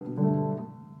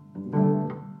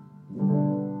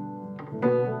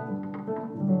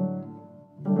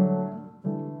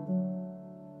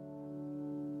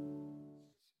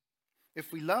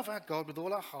if we love our God with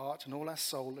all our heart and all our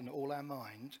soul and all our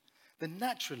mind, then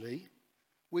naturally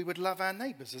we would love our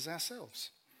neighbours as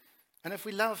ourselves. And if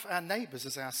we love our neighbours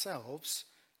as ourselves,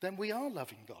 then we are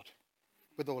loving God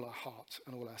with all our heart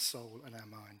and all our soul and our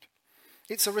mind.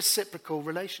 It's a reciprocal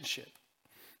relationship.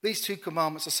 These two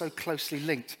commandments are so closely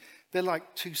linked. They're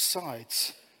like two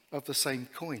sides of the same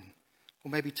coin,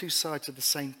 or maybe two sides of the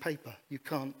same paper. You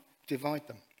can't divide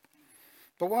them.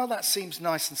 But while that seems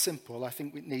nice and simple, I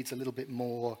think it needs a little bit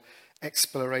more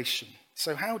exploration.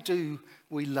 So how do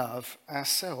we love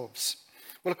ourselves?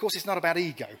 Well, of course, it's not about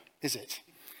ego, is it?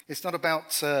 It's not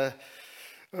about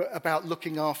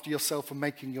looking after yourself and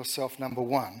making yourself number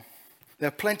one. There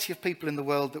are plenty of people in the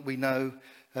world that we know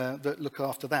that look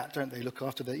after that, don't they? Look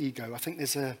after their ego. I think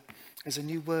there's a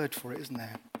new word for it, isn't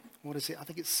there? What is it? I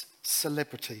think it's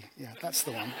celebrity. Yeah, that's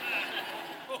the one.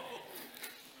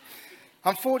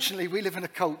 Unfortunately, we live in a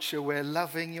culture where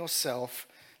loving yourself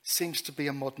seems to be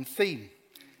a modern theme.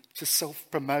 To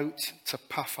self-promote, to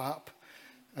puff up,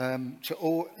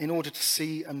 in order to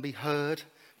see and be heard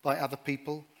by other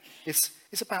people.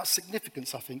 It's about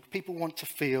significance, I think. People want to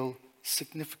feel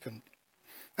significant.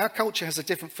 Our culture has a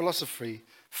different philosophy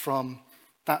from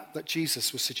that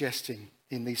Jesus was suggesting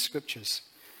in these scriptures.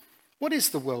 What is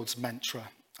the world's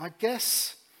mantra? I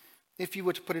guess if you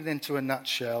were to put it into a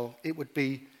nutshell, it would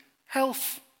be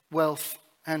health, wealth,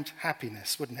 and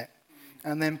happiness, wouldn't it?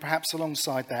 And then perhaps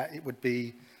alongside that, it would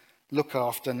be look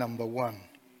after number one.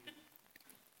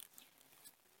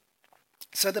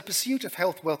 So the pursuit of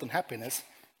health, wealth, and happiness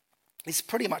is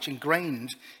pretty much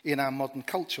ingrained in our modern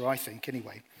culture, I think,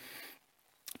 anyway.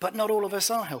 But not all of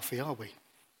us are healthy, are we?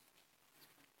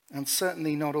 And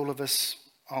certainly not all of us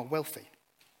are wealthy.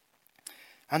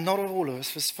 And not all of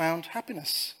us has found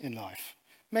happiness in life.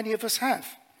 Many of us have.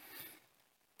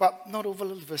 But not all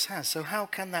of us has. So how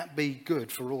can that be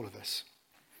good for all of us?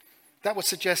 That would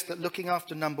suggest that looking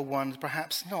after number one is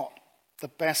perhaps not the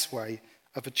best way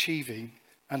of achieving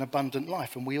an abundant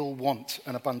life. And we all want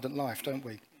an abundant life, don't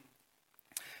we?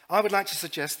 I would like to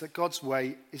suggest that God's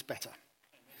way is better.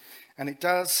 And it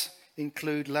does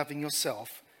include loving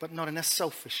yourself, but not in a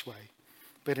selfish way,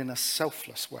 but in a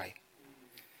selfless way.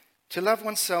 To love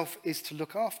oneself is to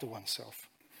look after oneself.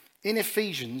 In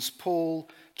Ephesians, Paul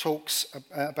talks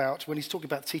about, when he's talking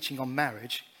about teaching on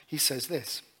marriage, he says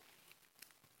this: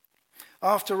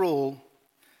 after all,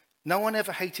 no one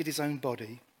ever hated his own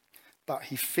body, but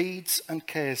he feeds and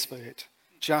cares for it,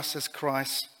 just as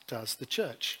Christ does the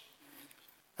church.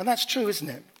 And that's true, isn't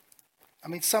it? I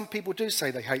mean, some people do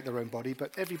say they hate their own body,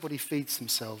 but everybody feeds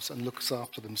themselves and looks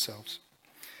after themselves.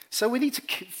 So we need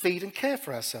to feed and care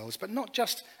for ourselves, but not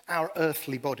just our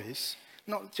earthly bodies,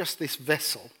 not just this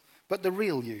vessel, but the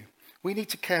real you. We need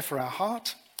to care for our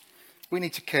heart, we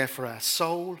need to care for our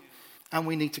soul, and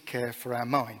we need to care for our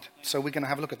mind. So we're going to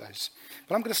have a look at those.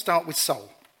 But I'm going to start with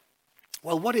soul.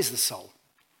 Well, what is the soul?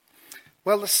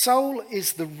 Well, the soul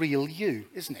is the real you,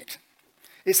 isn't it?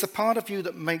 It's the part of you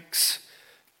that makes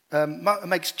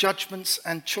judgments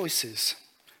and choices.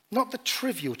 Not the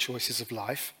trivial choices of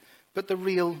life, but the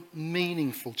real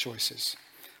meaningful choices.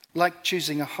 Like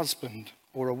choosing a husband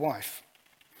or a wife.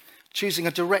 Choosing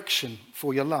a direction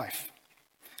for your life.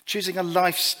 Choosing a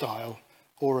lifestyle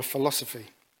or a philosophy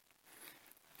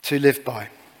to live by.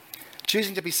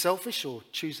 Choosing to be selfish or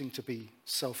choosing to be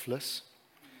selfless.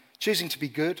 Choosing to be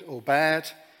good or bad.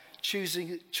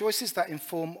 Choosing choices that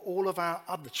inform all of our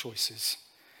other choices.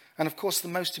 And of course, the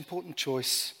most important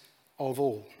choice of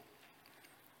all.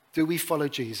 Do we follow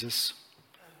Jesus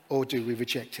or do we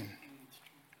reject him?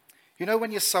 You know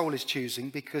when your soul is choosing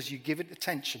because you give it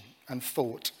attention and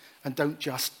thought and don't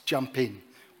just jump in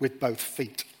with both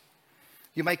feet.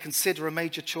 You may consider a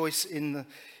major choice in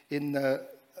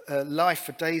life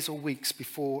for days or weeks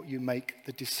before you make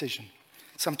the decision.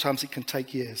 Sometimes it can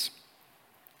take years.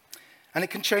 And it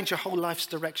can change your whole life's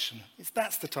direction.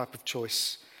 That's the type of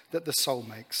choice that the soul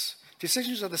makes.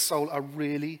 Decisions of the soul are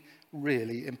really,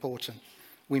 really important.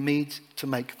 We need to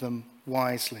make them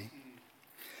wisely.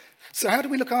 So how do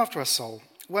we look after our soul?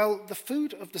 Well, the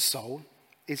food of the soul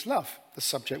is love, the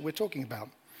subject we're talking about.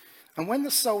 And when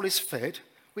the soul is fed,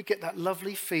 we get that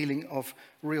lovely feeling of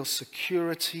real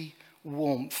security,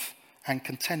 warmth, and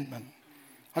contentment.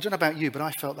 I don't know about you, but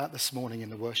I felt that this morning in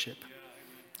the worship.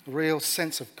 A real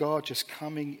sense of God just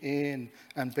coming in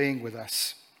and being with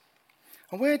us.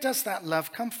 And where does that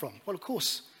love come from? Well, of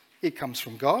course, it comes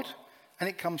from God, and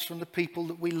it comes from the people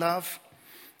that we love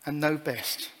and know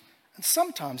best. And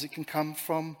sometimes it can come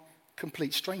from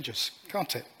complete strangers,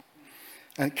 can't it?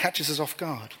 And it catches us off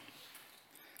guard.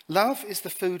 Love is the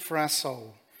food for our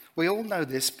soul. We all know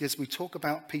this because we talk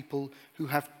about people who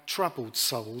have troubled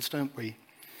souls, don't we?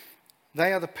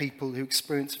 They are the people who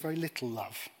experience very little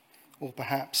love, or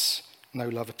perhaps no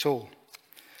love at all.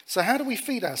 So how do we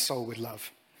feed our soul with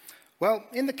love? Well,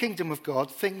 in the kingdom of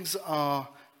God, things are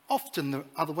often the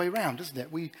other way around, isn't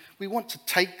it? We want to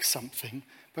take something,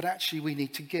 but actually we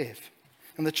need to give.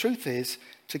 And the truth is,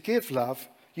 to give love,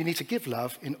 you need to give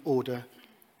love in order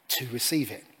to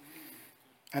receive it.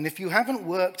 And if you haven't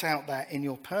worked out that in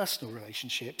your personal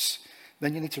relationships,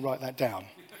 then you need to write that down.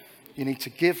 You need to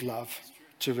give love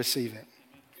to receive it.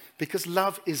 Because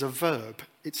love is a verb,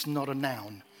 it's not a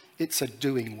noun. It's a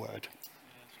doing word.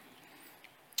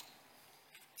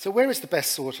 So where is the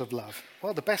best source of love?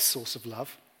 Well, the best source of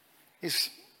love is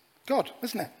God,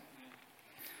 isn't it?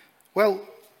 Well,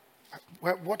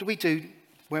 what do we do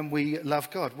when we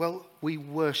love God? Well, we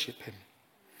worship him.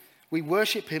 We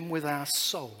worship him with our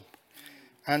soul.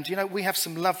 And, we have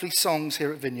some lovely songs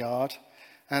here at Vineyard.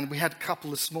 And we had a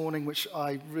couple this morning which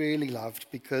I really loved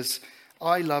because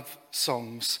I love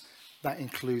songs that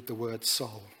include the word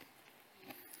soul,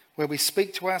 where we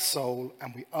speak to our soul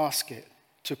and we ask it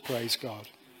to praise God.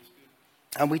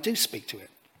 And we do speak to it.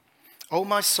 Oh,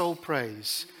 my soul,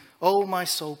 praise. Oh, my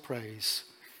soul, praise.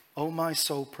 Oh, my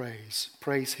soul, praise.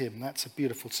 Praise him. That's a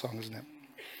beautiful song, isn't it?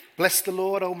 Bless the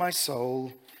Lord, oh, my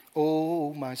soul.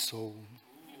 Oh, my soul.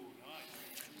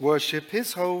 Worship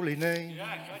his holy name.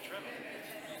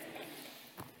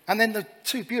 And then the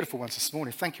two beautiful ones this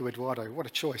morning. Thank you, Eduardo. What a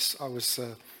choice I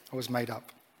was made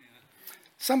up.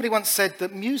 Somebody once said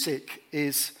that music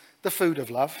is the food of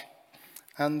love.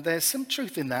 And there's some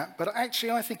truth in that, but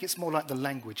actually I think it's more like the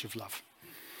language of love.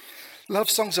 Love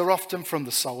songs are often from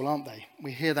the soul, aren't they?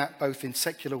 We hear that both in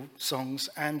secular songs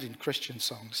and in Christian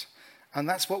songs. And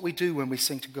that's what we do when we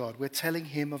sing to God. We're telling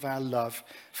him of our love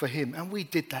for him. And we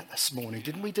did that this morning.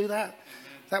 Didn't we do that?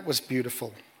 That was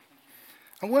beautiful.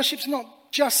 And worship's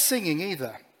not just singing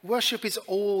either. Worship is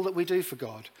all that we do for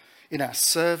God. In our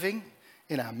serving,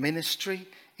 in our ministry,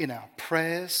 in our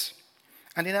prayers,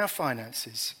 and in our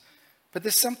finances. But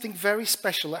there's something very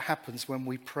special that happens when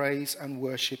we praise and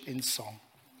worship in song.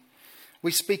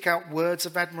 We speak out words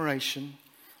of admiration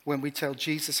when we tell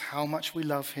Jesus how much we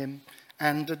love him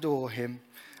and adore him,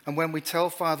 and when we tell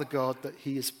Father God that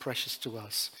he is precious to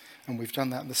us. And we've done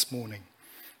that this morning.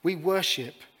 We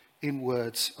worship in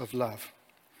words of love.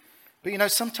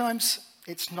 But sometimes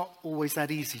it's not always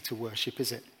that easy to worship,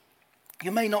 is it?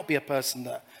 You may not be a person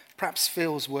that perhaps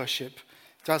feels worship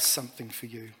does something for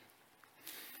you.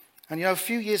 And a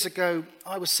few years ago,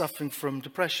 I was suffering from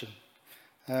depression.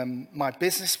 My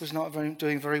business was not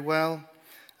doing very well.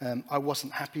 I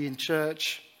wasn't happy in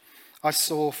church. I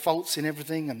saw faults in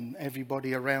everything and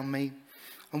everybody around me.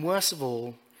 And worst of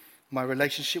all, my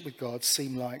relationship with God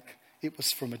seemed like it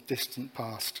was from a distant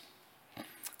past.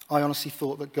 I honestly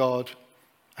thought that God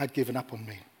had given up on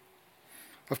me.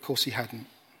 Of course he hadn't.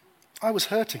 I was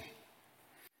hurting.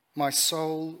 My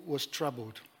soul was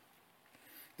troubled.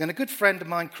 Then a good friend of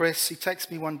mine, Chris, he texted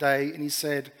me one day and he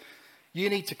said, "You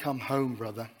need to come home,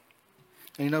 brother."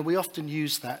 And we often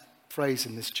use that phrase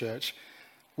in this church,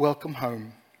 welcome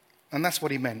home. And that's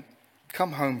what he meant.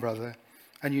 Come home, brother.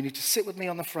 And you need to sit with me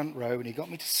on the front row. And he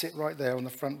got me to sit right there on the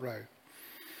front row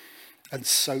and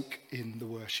soak in the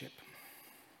worship.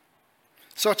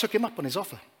 So I took him up on his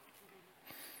offer.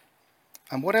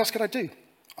 And what else could I do?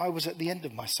 I was at the end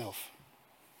of myself.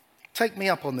 Take me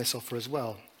up on this offer as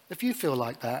well. If you feel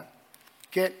like that,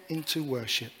 get into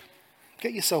worship.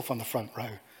 Get yourself on the front row.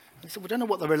 I said, we don't know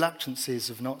what the reluctance is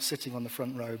of not sitting on the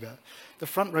front row, but the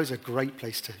front row is a great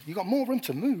place to. You've got more room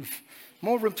to move,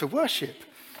 more room to worship.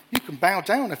 You can bow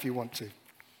down if you want to.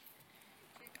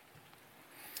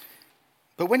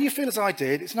 But when you feel as I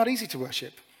did, it's not easy to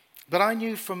worship. But I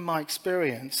knew from my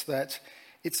experience that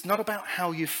it's not about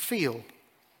how you feel.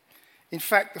 In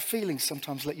fact, the feelings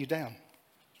sometimes let you down.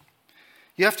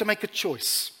 You have to make a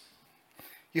choice.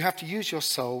 You have to use your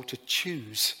soul to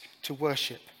choose to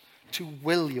worship, to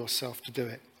will yourself to do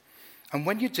it. And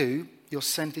when you do, you're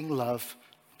sending love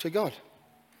to God.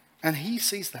 And he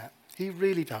sees that. He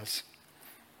really does.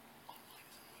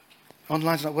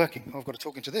 Online's not working. Oh, I've got to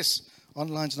talk into this.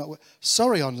 Online's not working.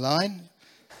 Sorry, online.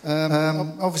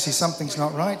 Obviously something's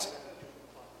not right.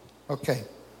 Okay.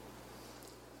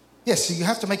 Yes, so you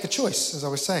have to make a choice, as I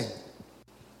was saying.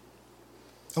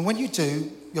 And when you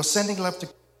do, you're sending love to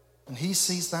God. And he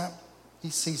sees that. He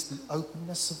sees the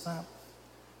openness of that.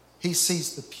 He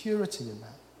sees the purity in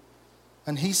that.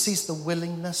 And he sees the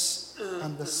willingness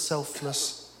and the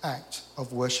selfless act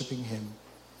of worshipping him.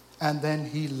 And then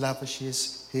he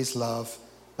lavishes his love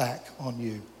back on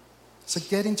you. So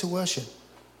get into worship.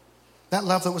 That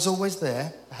love that was always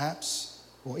there, perhaps,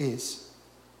 or is,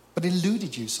 but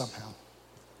eluded you somehow.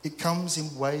 It comes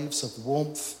in waves of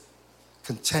warmth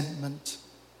contentment,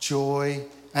 joy,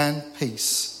 and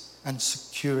peace, and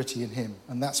security in him.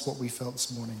 And that's what we felt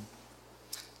this morning.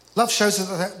 Love shows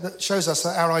us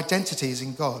that our identity is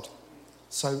in God.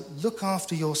 So look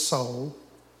after your soul,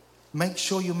 make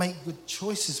sure you make good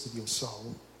choices with your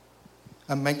soul,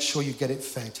 and make sure you get it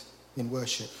fed in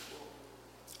worship.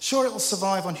 Sure, it will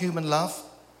survive on human love,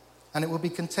 and it will be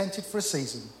contented for a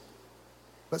season.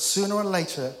 But sooner or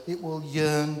later, it will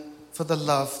yearn for the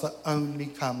love that only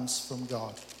comes from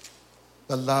God,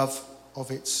 the love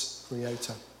of its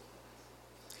creator.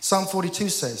 Psalm 42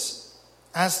 says,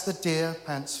 "As the deer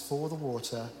pants for the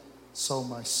water, so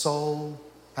my soul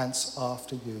pants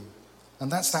after you."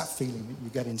 And that's that feeling that you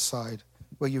get inside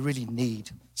where you really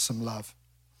need some love.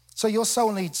 So your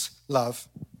soul needs love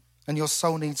and your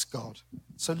soul needs God.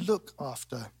 So look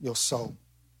after your soul.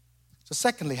 So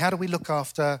secondly, how do we look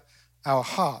after our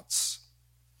hearts?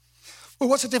 Well,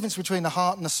 what's the difference between the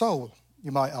heart and the soul,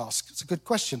 you might ask? It's a good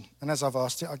question. And as I've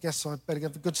asked it, I guess I'd better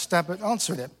give a good stab at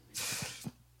answering it.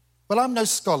 Well, I'm no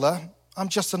scholar. I'm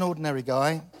just an ordinary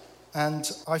guy. And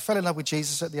I fell in love with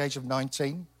Jesus at the age of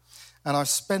 19. And I've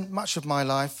spent much of my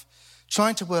life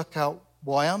trying to work out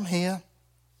why I'm here,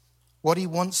 what he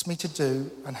wants me to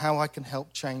do, and how I can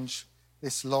help change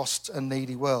this lost and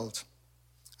needy world.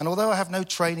 And although I have no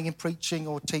training in preaching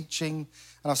or teaching,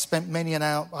 and I have spent many an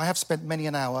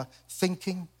hour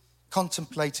thinking,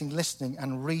 contemplating, listening,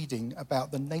 and reading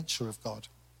about the nature of God.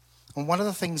 And one of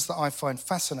the things that I find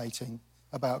fascinating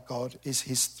about God is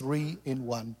his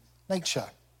three-in-one nature: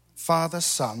 Father,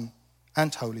 Son,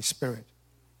 and Holy Spirit.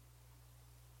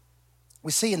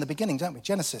 We see in the beginning, don't we,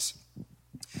 Genesis,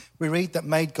 we read that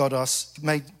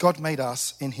God made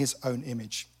us in his own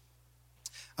image.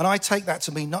 And I take that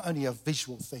to mean not only a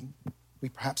visual thing, we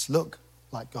perhaps look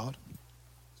like God,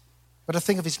 but a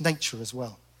thing of his nature as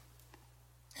well.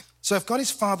 So if God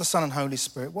is Father, Son, and Holy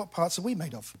Spirit, what parts are we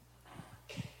made of?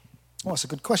 Well, that's a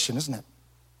good question, isn't it?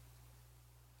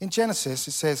 In Genesis,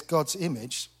 it says God's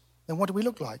image. Then what do we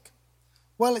look like?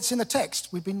 Well, it's in the text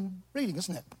we've been reading,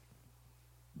 isn't it?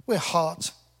 We're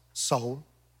heart, soul,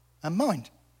 and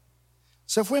mind.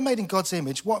 So if we're made in God's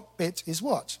image, what bit is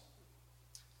what?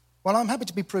 Well, I'm happy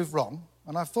to be proved wrong,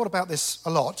 and I've thought about this a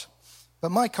lot,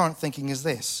 but my current thinking is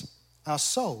this: our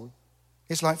soul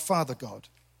is like Father God,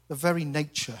 the very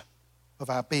nature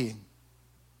of our being.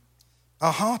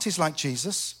 Our heart is like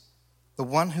Jesus, the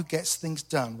one who gets things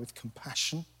done with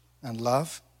compassion and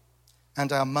love,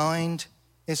 and our mind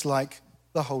is like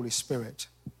the Holy Spirit,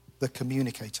 the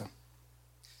communicator.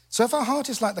 So if our heart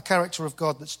is like the character of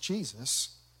God that's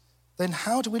Jesus, then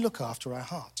how do we look after our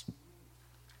heart?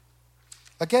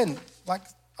 Again,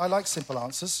 I like simple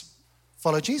answers.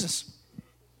 Follow Jesus.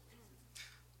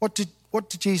 What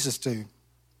did Jesus do?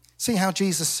 See how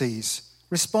Jesus sees.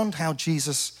 Respond how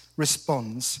Jesus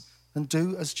responds, and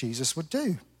do as Jesus would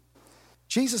do.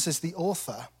 Jesus is the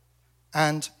author,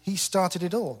 and he started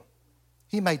it all.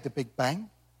 He made the Big Bang.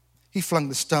 He flung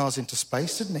the stars into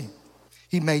space, didn't he?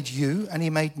 He made you and he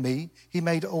made me. He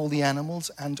made all the animals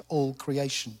and all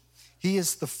creation. He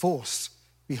is the force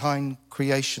behind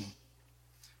creation.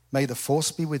 May the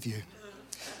force be with you.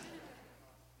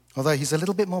 Although he's a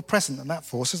little bit more present than that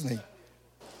force, isn't he?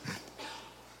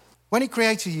 When he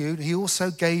created you, he also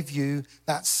gave you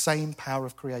that same power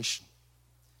of creation.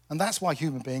 And that's why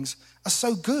human beings are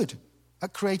so good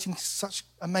at creating such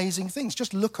amazing things.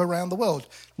 Just look around the world.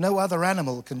 No other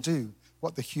animal can do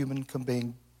what the human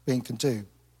being can do.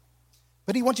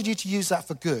 But he wanted you to use that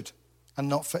for good and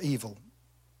not for evil.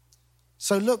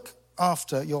 So look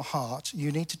after your heart.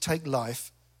 You need to take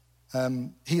life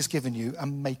he has given you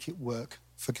and make it work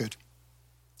for good.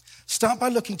 Start by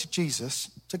looking to Jesus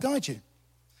to guide you.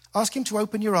 Ask him to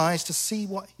open your eyes to see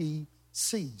what he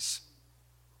sees,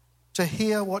 to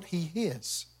hear what he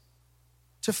hears,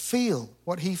 to feel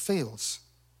what he feels,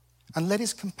 and let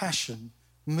his compassion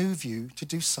move you to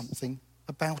do something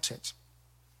about it.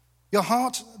 Your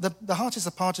heart, the heart is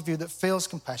the part of you that feels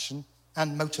compassion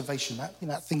and motivation,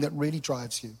 that thing that really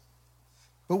drives you.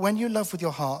 But when you love with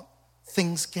your heart,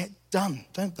 things get done,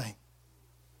 don't they?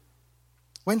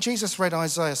 When Jesus read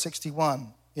Isaiah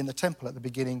 61 in the temple at the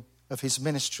beginning of his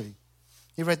ministry,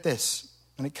 he read this,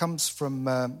 and it comes from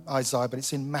Isaiah, but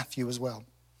it's in Matthew as well.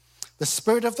 The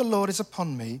Spirit of the Lord is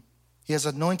upon me. He has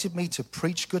anointed me to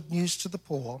preach good news to the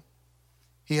poor.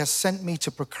 He has sent me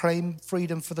to proclaim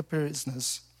freedom for the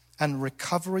prisoners and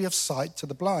recovery of sight to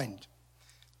the blind,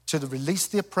 to release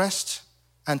the oppressed,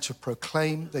 and to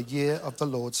proclaim the year of the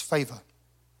Lord's favor.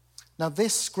 Now,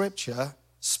 this scripture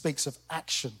speaks of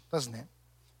action, doesn't it?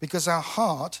 Because our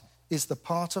heart is the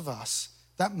part of us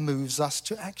that moves us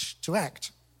to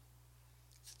act.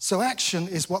 So action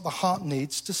is what the heart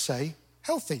needs to say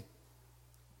healthy.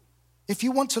 If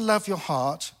you want to love your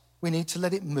heart, we need to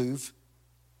let it move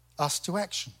us to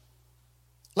action.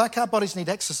 Like our bodies need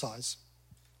exercise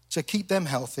to keep them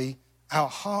healthy, our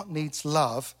heart needs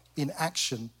love in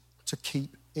action to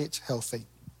keep it healthy.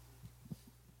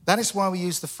 That is why we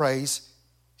use the phrase,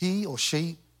 he or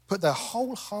she put their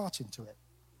whole heart into it.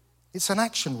 It's an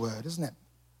action word, isn't it?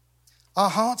 Our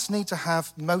hearts need to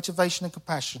have motivation and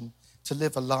compassion to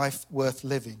live a life worth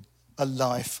living, a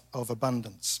life of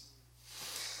abundance.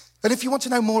 And if you want to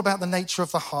know more about the nature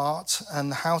of the heart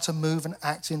and how to move and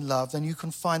act in love, then you can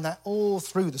find that all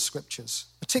through the scriptures,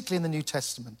 particularly in the New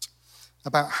Testament,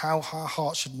 about how our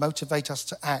heart should motivate us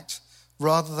to act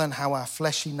rather than how our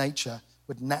fleshy nature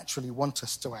would naturally want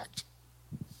us to act.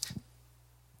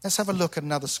 Let's have a look at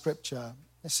another scripture.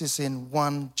 This is in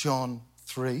 1 John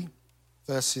 3,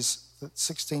 verses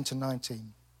 16 to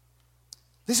 19.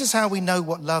 This is how we know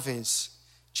what love is.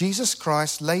 Jesus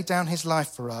Christ laid down his life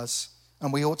for us,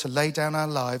 and we ought to lay down our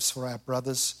lives for our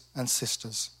brothers and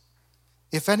sisters.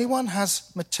 If anyone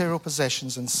has material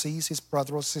possessions and sees his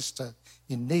brother or sister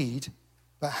in need,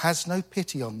 but has no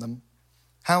pity on them,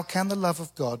 how can the love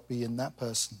of God be in that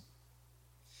person?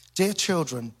 Dear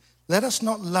children, let us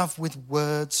not love with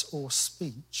words or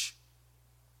speech,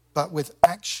 but with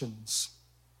actions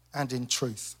and in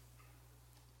truth.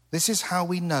 This is how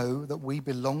we know that we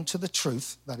belong to the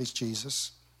truth, that is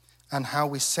Jesus, and how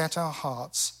we set our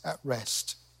hearts at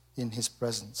rest in his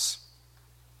presence.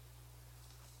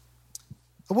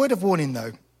 A word of warning,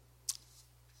 though.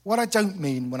 What I don't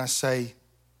mean when I say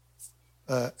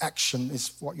action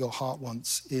is what your heart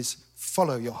wants is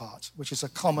follow your heart, which is a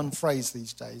common phrase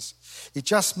these days. It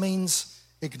just means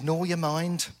ignore your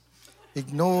mind,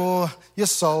 ignore your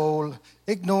soul,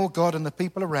 ignore God and the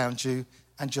people around you,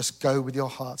 and just go with your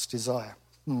heart's desire.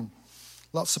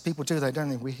 Lots of people do that, don't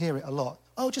they? We hear it a lot.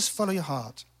 Oh, just follow your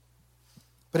heart.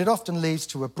 But it often leads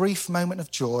to a brief moment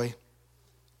of joy,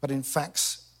 but in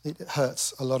fact, it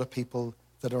hurts a lot of people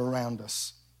that are around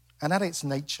us. And at its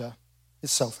nature,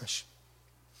 it's selfish.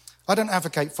 I don't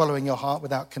advocate following your heart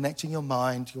without connecting your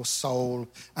mind, your soul,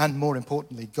 and more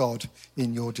importantly, God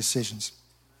in your decisions.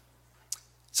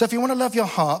 So if you want to love your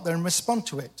heart, then respond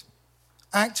to it.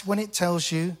 Act when it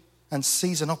tells you and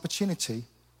sees an opportunity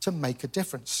to make a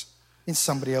difference in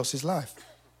somebody else's life.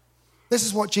 This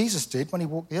is what Jesus did when he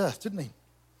walked the earth, didn't he?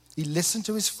 He listened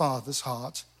to his Father's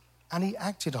heart and he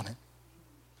acted on it.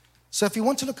 So if you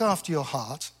want to look after your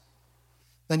heart,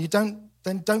 then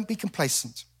don't be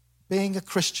complacent. Being a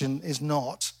Christian is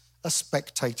not a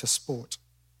spectator sport.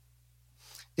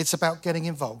 It's about getting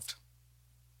involved.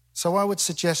 So I would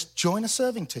suggest join a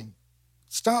serving team.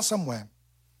 Start somewhere.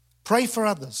 Pray for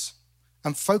others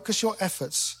and focus your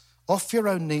efforts off your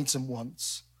own needs and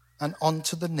wants and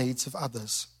onto the needs of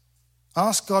others.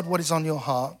 Ask God what is on your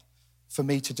heart for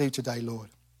me to do today, Lord.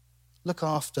 Look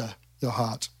after your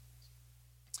heart.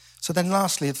 So then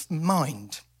lastly,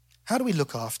 mind. How do we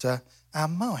look after our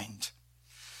mind?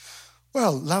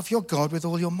 Well, love your God with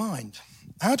all your mind.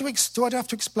 Do I have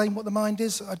to explain what the mind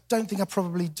is? I don't think I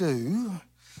probably do.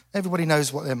 Everybody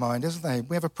knows what their mind is, don't they?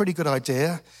 We have a pretty good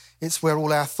idea. It's where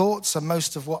all our thoughts and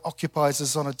most of what occupies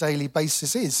us on a daily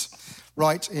basis is,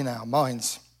 right in our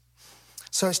minds.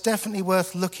 So it's definitely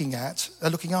worth looking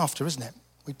after, isn't it?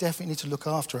 We definitely need to look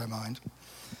after our mind.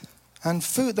 And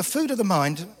the food of the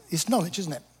mind is knowledge,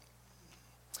 isn't it?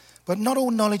 But not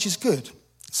all knowledge is good.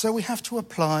 So we have to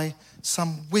apply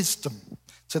some wisdom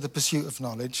to the pursuit of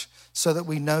knowledge so that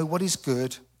we know what is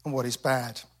good and what is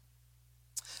bad.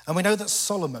 And we know that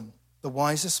Solomon, the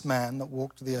wisest man that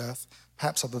walked the earth,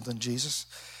 perhaps other than Jesus,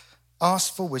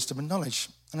 asked for wisdom and knowledge.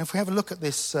 And if we have a look at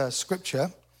this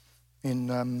scripture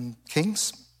in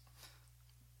Kings,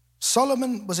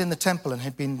 Solomon was in the temple and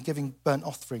had been giving burnt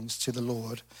offerings to the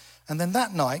Lord. And then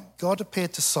that night, God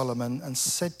appeared to Solomon and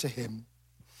said to him,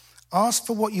 "Ask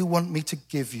for what you want me to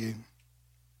give you."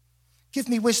 "Give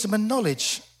me wisdom and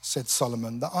knowledge," said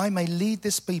Solomon, "that I may lead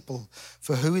this people,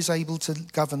 for who is able to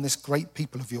govern this great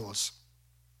people of yours?"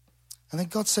 And then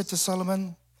God said to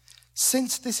Solomon,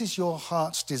 "Since this is your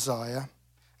heart's desire,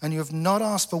 and you have not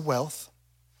asked for wealth,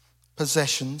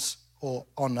 possessions, or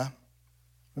honor,"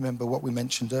 remember what we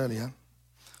mentioned earlier,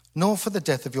 "nor for the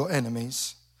death of your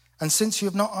enemies, and since you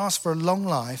have not asked for a long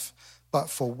life, but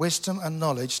for wisdom and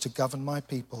knowledge to govern my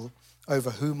people,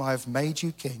 over whom I have made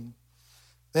you king,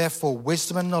 therefore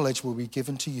wisdom and knowledge will be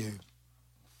given to you."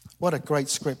 What a great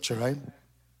scripture, eh?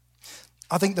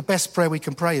 I think the best prayer we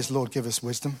can pray is, "Lord, give us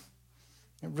wisdom."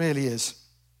 It really is.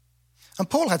 And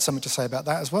Paul had something to say about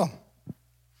that as well.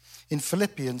 In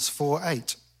Philippians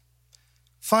 4:8,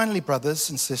 "Finally, brothers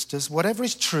and sisters, whatever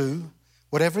is true,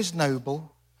 whatever is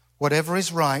noble, whatever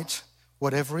is right,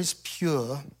 whatever is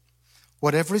pure,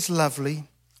 whatever is lovely,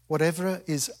 whatever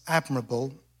is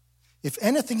admirable, if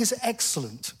anything is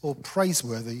excellent or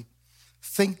praiseworthy,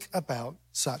 think about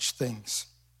such things.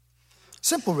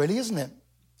 Simple, really, isn't it?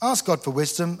 Ask God for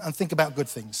wisdom and think about good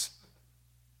things.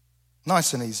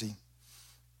 Nice and easy,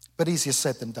 but easier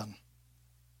said than done.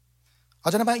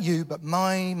 I don't know about you, but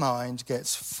my mind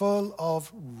gets full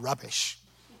of rubbish.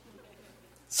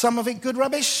 Some of it good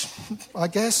rubbish, I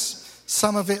guess.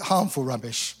 Some of it harmful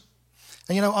rubbish.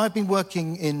 And you know, I've been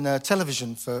working in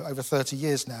television for over 30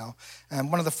 years now, and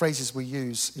one of the phrases we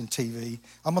use in TV,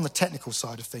 I'm on the technical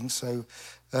side of things, so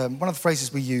one of the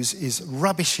phrases we use is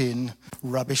rubbish in,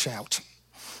 rubbish out.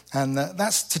 And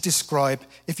that's to describe,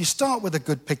 if you start with a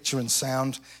good picture and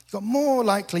sound, you've got more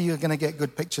likely you're going to get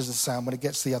good pictures and sound when it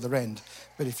gets to the other end.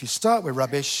 But if you start with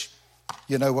rubbish,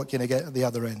 you know what you're going to get at the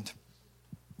other end.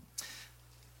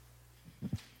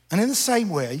 And in the same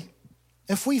way,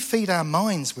 if we feed our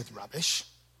minds with rubbish,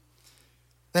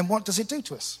 then what does it do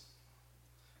to us?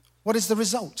 What is the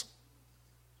result?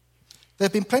 There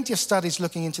have been plenty of studies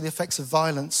looking into the effects of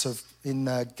violence in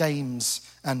games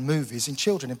and movies, in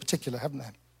children in particular, haven't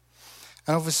there?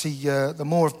 And obviously, the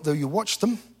more you watch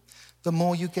them, the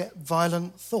more you get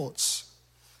violent thoughts.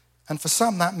 And for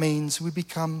some, that means we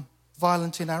become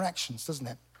violent in our actions, doesn't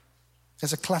it?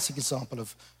 There's a classic example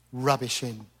of rubbish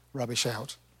in, rubbish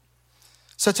out.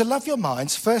 So to love your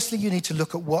minds, firstly, you need to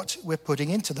look at what we're putting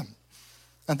into them.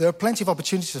 And there are plenty of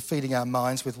opportunities for feeding our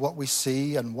minds with what we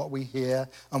see and what we hear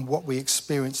and what we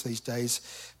experience these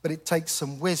days. But it takes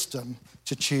some wisdom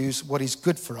to choose what is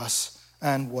good for us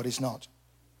and what is not.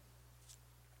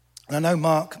 And I know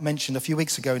Mark mentioned a few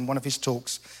weeks ago in one of his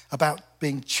talks about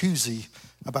being choosy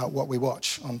about what we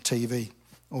watch on TV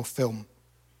or film.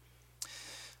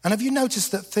 And have you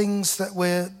noticed that things that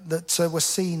were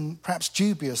seen perhaps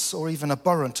dubious or even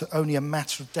abhorrent only a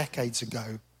matter of decades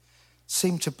ago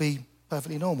seem to be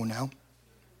perfectly normal now?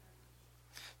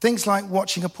 Things like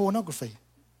watching a pornography.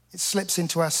 It slips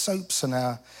into our soaps and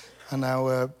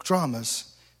our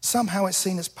dramas. Somehow it's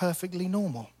seen as perfectly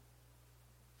normal.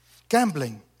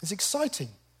 Gambling is exciting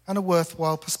and a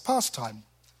worthwhile pastime,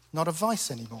 not a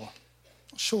vice anymore.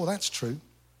 Not sure that's true.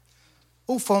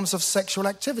 All forms of sexual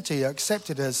activity are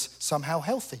accepted as somehow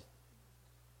healthy.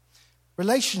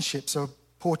 Relationships are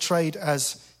portrayed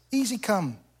as easy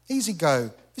come, easy go.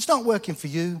 If it's not working for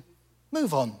you,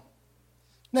 move on.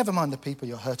 Never mind the people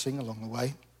you're hurting along the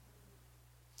way.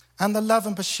 And the love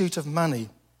and pursuit of money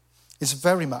is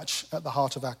very much at the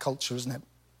heart of our culture, isn't it?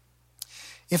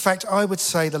 In fact, I would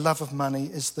say the love of money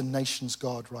is the nation's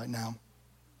god right now.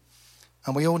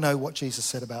 And we all know what Jesus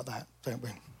said about that, don't we?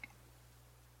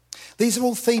 These are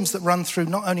all themes that run through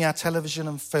not only our television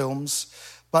and films,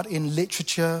 but in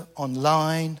literature,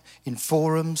 online, in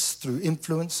forums, through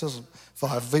influencers,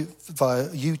 via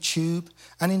YouTube,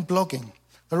 and in blogging.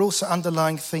 There are also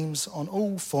underlying themes on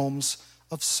all forms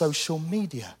of social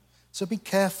media. So be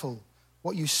careful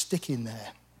what you stick in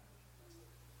there.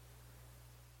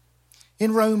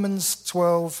 In Romans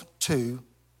 12:2,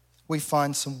 we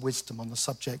find some wisdom on the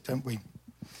subject, don't we?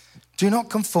 Do not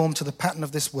conform to the pattern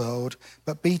of this world,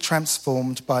 but be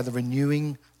transformed by the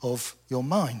renewing of your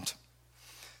mind.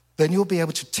 Then you'll be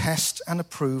able to test and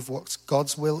approve what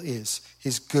God's will is,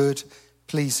 his good,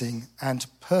 pleasing, and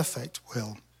perfect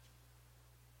will.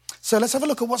 So let's have a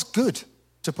look at what's good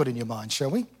to put in your mind, shall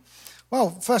we?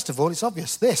 Well, first of all, it's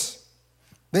obvious.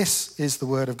 This is the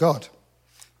Word of God,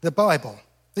 the Bible.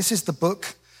 This is the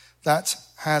book that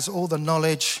has all the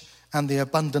knowledge and the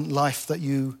abundant life that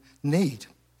you need.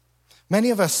 Many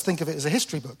of us think of it as a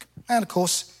history book, and of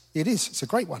course it is. It's a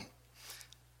great one.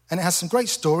 And it has some great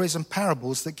stories and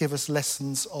parables that give us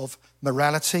lessons of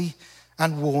morality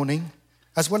and warning,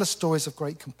 as well as stories of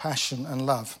great compassion and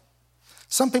love.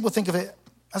 Some people think of it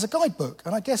as a guidebook,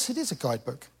 and I guess it is a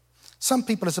guidebook. Some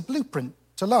people as a blueprint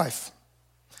to life.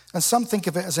 And some think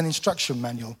of it as an instruction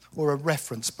manual or a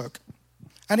reference book.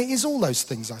 And it is all those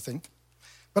things, I think.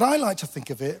 But I like to think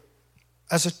of it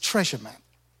as a treasure map.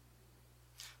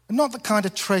 And not the kind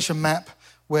of treasure map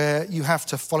where you have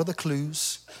to follow the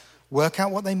clues, work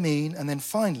out what they mean, and then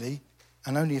finally,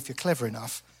 and only if you're clever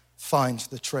enough, find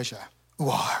the treasure.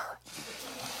 Ooh.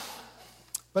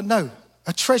 But no,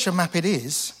 a treasure map it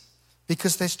is,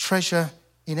 because there's treasure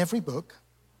in every book,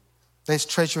 there's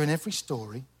treasure in every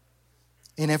story,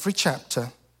 in every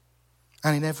chapter,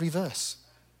 and in every verse.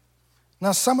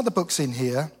 Now, some of the books in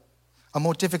here are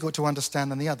more difficult to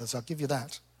understand than the others, I'll give you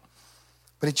that.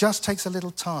 But it just takes a little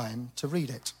time to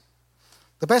read it.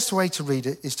 The best way to read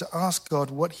it is to ask God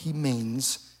what he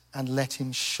means and let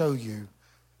him show you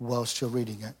whilst you're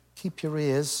reading it. Keep your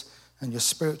ears and your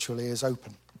spiritual ears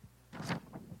open.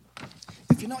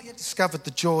 if you've not yet discovered the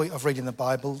joy of reading the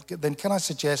Bible, then can I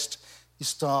suggest you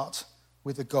start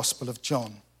with the Gospel of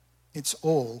John? It's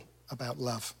all about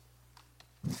love.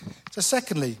 So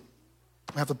secondly,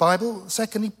 we have the Bible.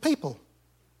 Secondly, people.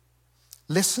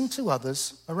 Listen to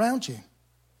others around you.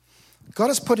 God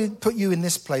has put you in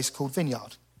this place called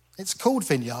Vineyard. It's called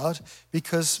Vineyard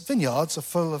because vineyards are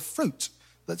full of fruit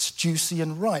that's juicy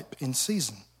and ripe in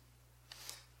season.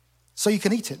 So you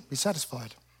can eat it, be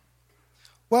satisfied.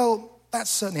 Well, that's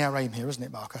certainly our aim here, isn't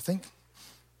it, Mark, I think?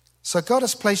 So God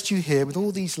has placed you here with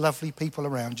all these lovely people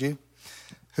around you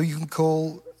who you can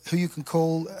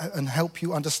call and help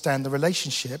you understand the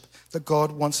relationship that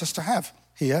God wants us to have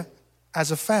here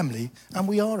as a family, and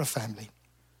we are a family.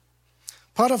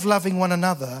 Part of loving one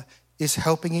another is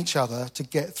helping each other to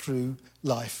get through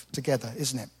life together,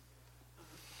 isn't it?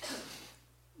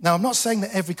 Now, I'm not saying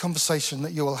that every conversation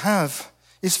that you will have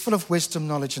is full of wisdom,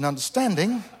 knowledge, and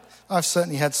understanding. I've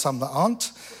certainly had some that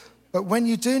aren't. But when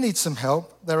you do need some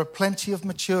help, there are plenty of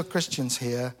mature Christians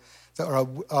here that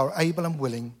are able and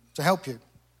willing to help you.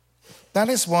 That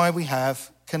is why we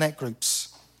have Connect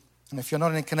groups. And if you're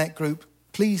not in a Connect group,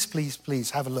 please, please,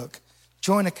 please have a look.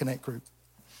 Join a Connect group.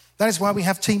 That is why we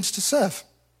have Teams to Serve.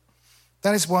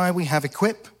 That is why we have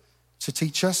Equip to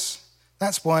teach us.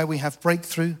 That's why we have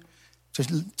Breakthrough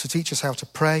to teach us how to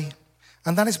pray.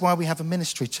 And that is why we have a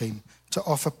ministry team to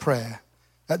offer prayer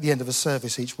at the end of a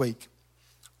service each week,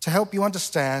 to help you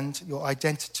understand your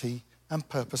identity and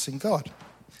purpose in God,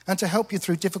 and to help you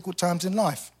through difficult times in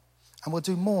life. And we'll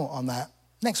do more on that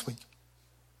next week.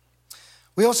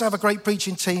 We also have a great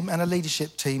preaching team and a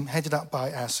leadership team headed up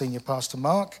by our senior pastor,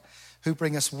 Mark, who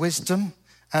bring us wisdom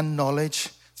and knowledge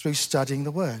through studying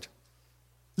the Word.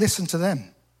 Listen to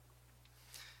them.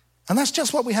 And that's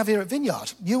just what we have here at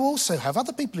Vineyard. You also have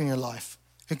other people in your life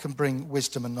who can bring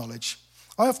wisdom and knowledge.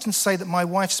 I often say that my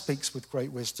wife speaks with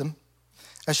great wisdom,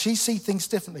 as she sees things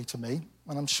differently to me,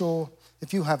 and I'm sure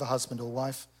if you have a husband or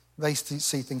wife, they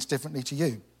see things differently to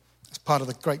you. It's part of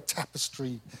the great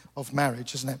tapestry of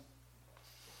marriage, isn't it?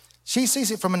 She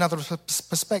sees it from another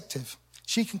perspective.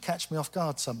 She can catch me off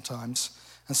guard sometimes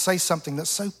and say something that's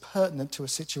so pertinent to a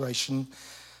situation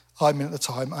I'm in at the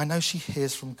time. I know she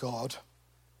hears from God.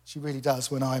 She really does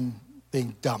when I'm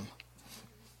being dumb.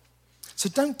 So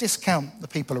don't discount the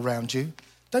people around you.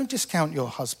 Don't discount your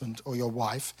husband or your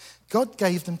wife. God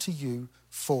gave them to you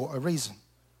for a reason.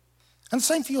 And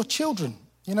same for your children.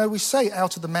 You know, we say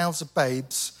out of the mouths of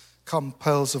babes come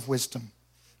pearls of wisdom.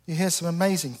 You hear some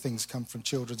amazing things come from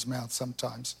children's mouths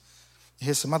sometimes. You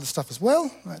hear some other stuff as well.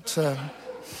 But,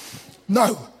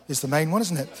 no is the main one,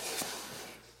 isn't it?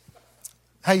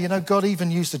 Hey, you know, God even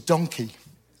used a donkey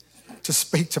to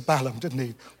speak to Balaam, didn't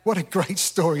he? What a great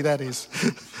story that is.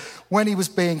 When he was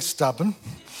being stubborn.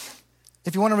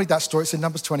 If you want to read that story, it's in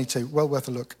Numbers 22. Well worth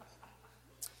a look.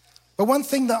 But one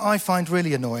thing that I find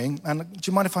really annoying, and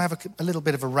do you mind if I have a little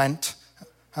bit of a rant?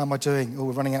 How am I doing? Oh,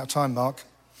 we're running out of time, Mark.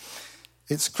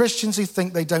 It's Christians who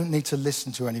think they don't need to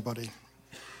listen to anybody.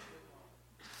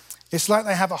 It's like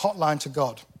they have a hotline to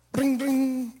God. Bring,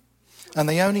 bring. And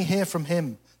they only hear from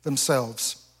him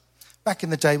themselves. Back in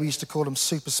the day, we used to call them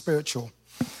super spiritual,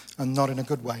 and not in a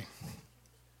good way.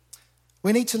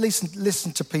 We need to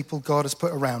listen to people God has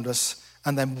put around us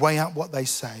and then weigh up what they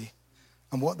say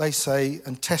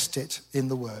and test it in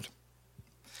the Word.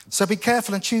 So be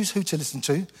careful and choose who to listen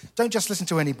to. Don't just listen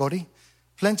to anybody.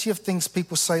 Plenty of things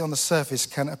people say on the surface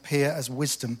can appear as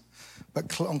wisdom,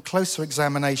 but on closer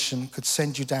examination could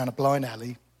send you down a blind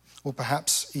alley or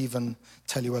perhaps even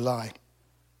tell you a lie.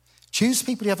 Choose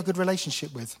people you have a good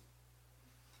relationship with.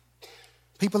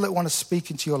 People that want to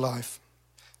speak into your life.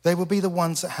 They will be the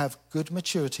ones that have good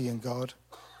maturity in God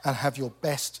and have your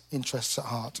best interests at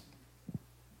heart.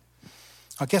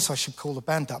 I guess I should call the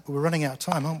band up, but we're running out of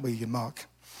time, aren't we, Mark?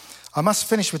 I must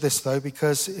finish with this, though,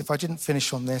 because if I didn't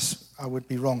finish on this, I would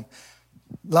be wrong.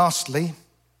 Lastly,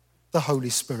 the Holy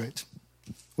Spirit.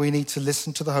 We need to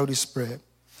listen to the Holy Spirit.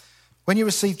 When you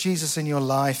receive Jesus in your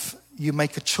life, you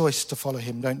make a choice to follow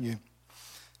him, don't you?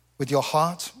 With your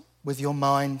heart, with your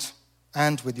mind,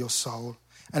 and with your soul.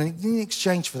 And in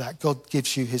exchange for that, God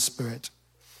gives you his Spirit.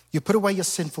 You put away your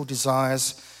sinful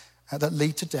desires that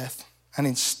lead to death, and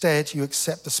instead you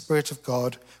accept the Spirit of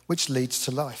God, which leads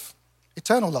to life,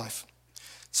 eternal life.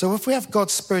 So if we have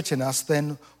God's Spirit in us,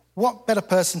 then what better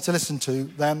person to listen to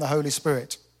than the Holy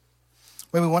Spirit?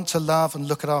 When we want to love and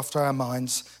look after our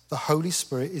minds, the Holy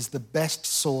Spirit is the best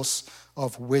source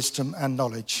of wisdom and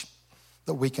knowledge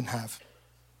that we can have.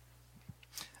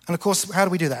 And of course, how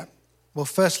do we do that? Well,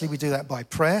 firstly, we do that by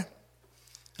prayer.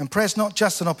 And prayer is not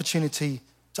just an opportunity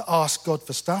to ask God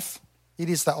for stuff. It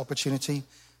is that opportunity,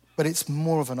 but it's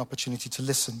more of an opportunity to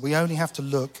listen. We only have to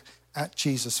look at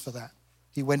Jesus for that.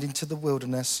 He went into the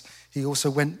wilderness. He also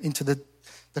went into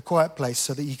the quiet place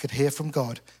so that he could hear from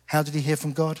God. How did he hear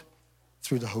from God?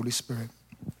 Through the Holy Spirit.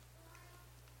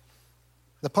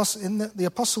 The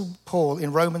Apostle Paul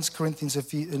in Romans, Corinthians,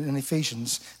 and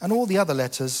Ephesians, and all the other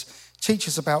letters,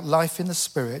 teaches about life in the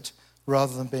Spirit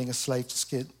rather than being a slave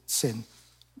to sin.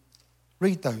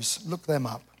 Read those, look them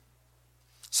up.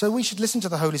 So we should listen to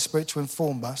the Holy Spirit to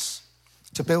inform us,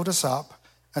 to build us up,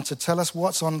 and to tell us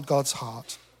what's on God's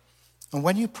heart. And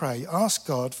when you pray, ask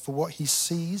God for what he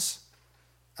sees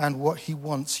and what he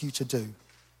wants you to do.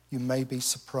 You may be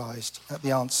surprised at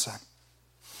the answer.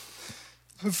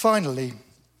 And finally,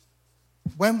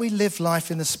 when we live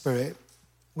life in the Spirit,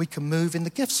 we can move in the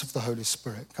gifts of the Holy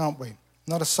Spirit, can't we?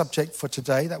 Not a subject for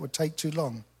today, that would take too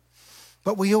long.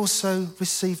 But we also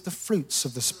receive the fruits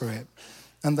of the Spirit,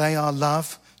 and they are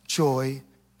love, joy,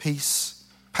 peace,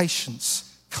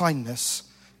 patience, kindness,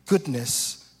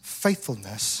 goodness,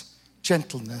 faithfulness,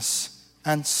 gentleness,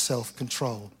 and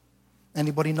self-control.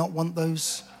 Anybody not want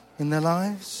those in their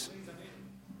lives?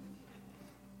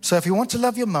 So if you want to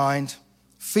love your mind,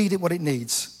 feed it what it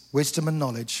needs, wisdom and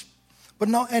knowledge, but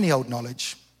not any old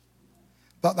knowledge,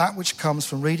 but that which comes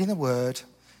from reading the Word,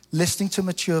 listening to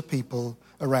mature people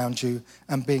around you,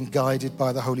 and being guided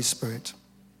by the Holy Spirit.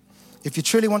 If you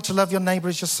truly want to love your neighbour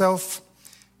as yourself,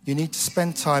 you need to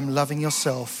spend time loving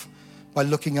yourself by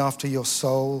looking after your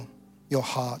soul, your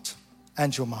heart,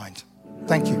 and your mind.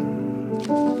 Thank you.